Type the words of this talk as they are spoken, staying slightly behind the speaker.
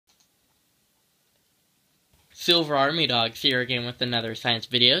Silver Army Dogs here again with another science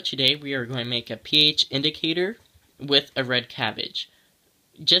video. Today we are going to make a pH indicator with a red cabbage.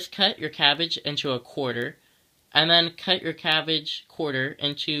 Just cut your cabbage into a quarter, and then cut your cabbage quarter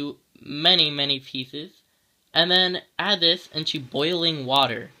into many pieces, and then add this into boiling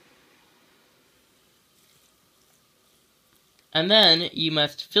water. And then you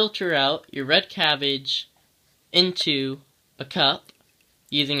must filter out your red cabbage into a cup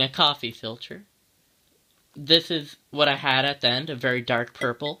using a coffee filter. This is what I had at the end, a very dark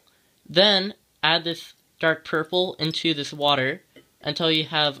purple. Then add this dark purple into this water until you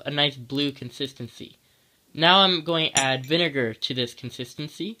have a nice blue consistency. Now I'm going to add vinegar to this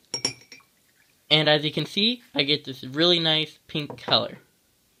consistency. And as you can see, I get this really nice pink color.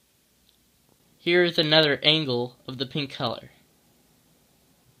 Here is another angle of the pink color.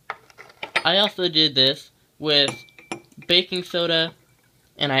 I also did this with baking soda,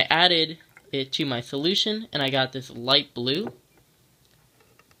 and I added it to my solution, and I got this light blue.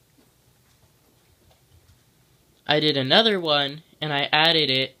 I did another one, and I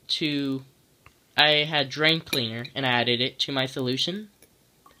added it to, I had drain cleaner, and I added it to my solution.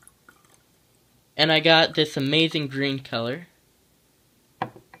 And I got this amazing green color.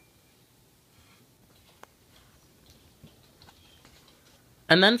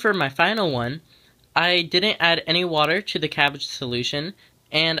 And then for my final one, I didn't add any water to the cabbage solution,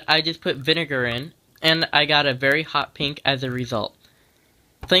 and I just put vinegar in, and I got a very hot pink as a result.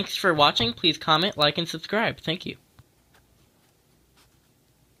 Thanks for watching. Please comment, like, and subscribe. Thank you.